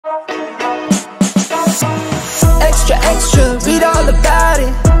Extra, extra, read all about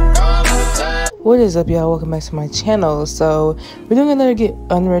it. What is up, y'all? Welcome back to my channel. So we're doing another Get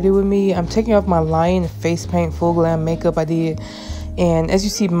Unready with me. I'm taking off my Lion face paint full glam makeup I did, and as you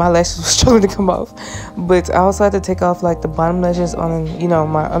see, my lashes were struggling to come off, but I also had to take off like the bottom lashes on, you know,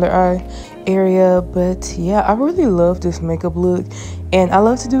 my under eye area. But yeah, I really love this makeup look, and I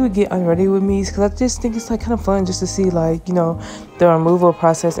love to do a Get Unready with me because I just think it's like kind of fun just to see, like, you know, the removal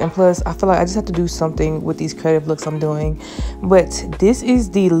process. And plus I feel like I just have to do something with these creative looks I'm doing. But this is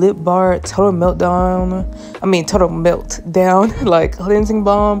the Lip Bar Total Meltdown like cleansing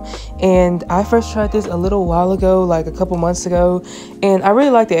balm, and I first tried this a little while ago, like a couple months ago, and I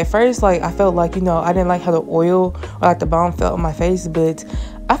really liked it. At first, like, I felt like, you know, I didn't like how the oil or like the balm felt on my face, but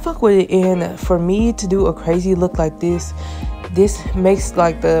I fuck with it. And for me to do a crazy look like this makes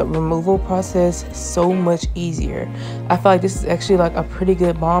like the removal process so much easier. I feel like this is actually like a pretty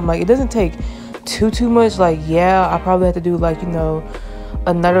good balm. Like, it doesn't take too much. Like, yeah, I probably have to do, like, you know,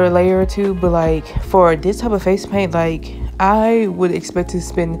 another layer or two, but like for this type of face paint, like, I would expect to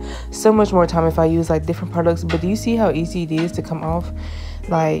spend so much more time if I use like different products. But do you see how easy it is to come off?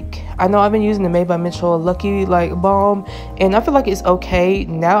 Like, I know I've been using the Made by Mitchell Lucky like balm, and I feel like it's okay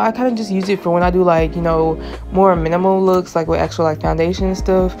now. I kind of just use it for when I do, like, you know, more minimal looks, like with actual like foundation and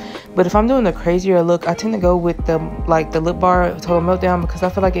stuff. But if I'm doing a crazier look, I tend to go with the Lip Bar Total Meltdown, because I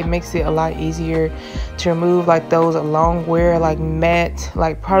feel like it makes it a lot easier to remove like those long wear, like matte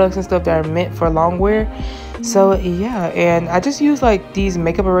like products and stuff that are meant for long wear. So yeah, and I just use like these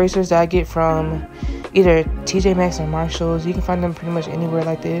makeup erasers that I get from either TJ Maxx or Marshalls. You can find them pretty much anywhere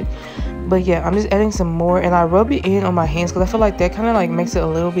like that. But yeah, I'm just adding some more, and I rub it in on my hands because I feel like that kind of like makes it a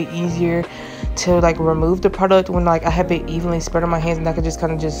little bit easier to like remove the product when like I have it evenly spread on my hands, and I can just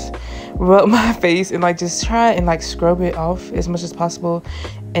kind of just rub my face and like just try and like scrub it off as much as possible.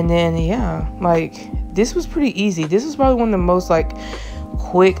 And then yeah, like, this was pretty easy. This was probably one of the most like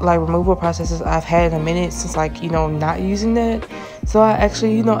quick like removal processes I've had in a minute since, like, you know, not using that. So I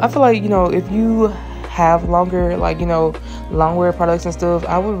actually, you know, I feel like, you know, if you have longer, like, you know, long wear products and stuff,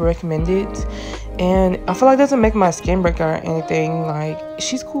 I would recommend it. And I feel like it doesn't make my skin break or anything. Like,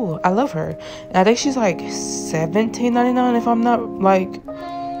 she's cool. I love her. And I think she's like $17.99 if I'm not, like,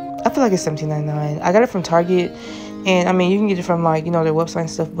 I feel like it's $17.99. I got it from Target, and I mean, you can get it from, like, you know, their website and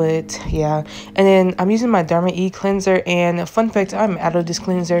stuff. But yeah, and then I'm using my Nbhd cleanser, and fun fact, I'm out of this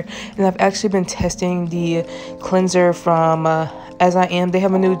cleanser, and I've actually been testing the cleanser from As I Am. They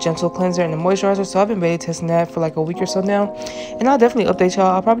have a new gentle cleanser and a moisturizer, so I've been beta testing that for like a week or so now, and I'll definitely update y'all.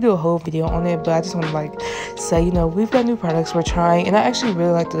 I'll probably do a whole video on it, but I just want to like say, you know, we've got new products we're trying, and I actually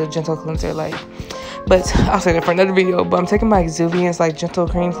really like the gentle cleanser, like. But I'll say that for another video. But I'm taking my Exuviance like gentle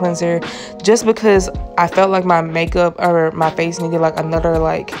cream cleanser just because I felt like my makeup or my face needed like another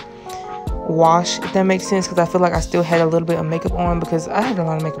like wash, if that makes sense, because I feel like I still had a little bit of makeup on because I had a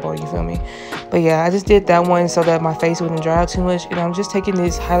lot of makeup on, you feel me? But yeah, I just did that one so that my face wouldn't dry out too much. And I'm just taking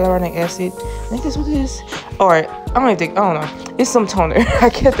this hyaluronic acid, I think that's what it is, or I don't know, it's some toner. I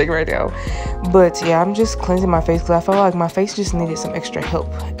can't think right now. But yeah, I'm just cleansing my face because I felt like my face just needed some extra help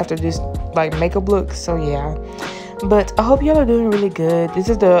after this like makeup look. So yeah, but I hope y'all are doing really good. This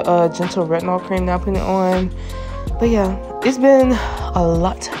is the gentle retinol cream that I'm putting it on. But yeah, it's been a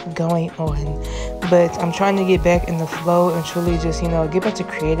lot going on, but I'm trying to get back in the flow and truly just, you know, get back to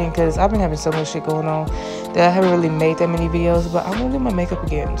creating, because I've been having so much shit going on that I haven't really made that many videos. But I'm gonna do my makeup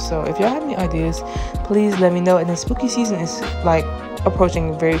again, so if y'all have any ideas, please let me know. And then spooky season is like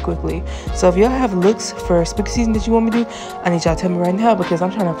approaching very quickly, so if y'all have looks for spooky season that you want me to do, I need y'all to tell me right now, because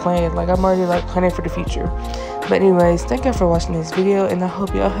I'm trying to plan, like, I'm already like planning for the future. But anyways, thank y'all for watching this video, and I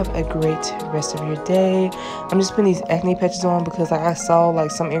hope y'all have a great rest of your day. I'm just putting these acne patches on because, like, I saw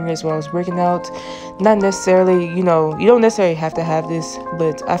like some areas where I was breaking out. Not necessarily, you know, you don't necessarily have to have this,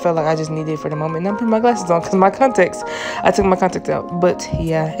 but I felt like I just needed it for the moment. And I'm putting my glasses on because my contacts, I took my contacts out. But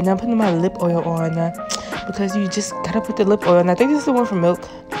yeah, and I'm putting my lip oil on because you just gotta put the lip oil on. I think this is the one from Milk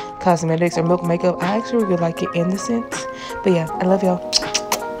Cosmetics or Milk Makeup. I actually really like it in the scent. But yeah, I love y'all.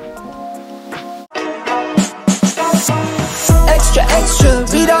 Extra, extra,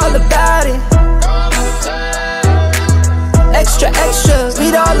 read all about it. Extra, extra,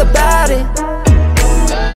 read all about it.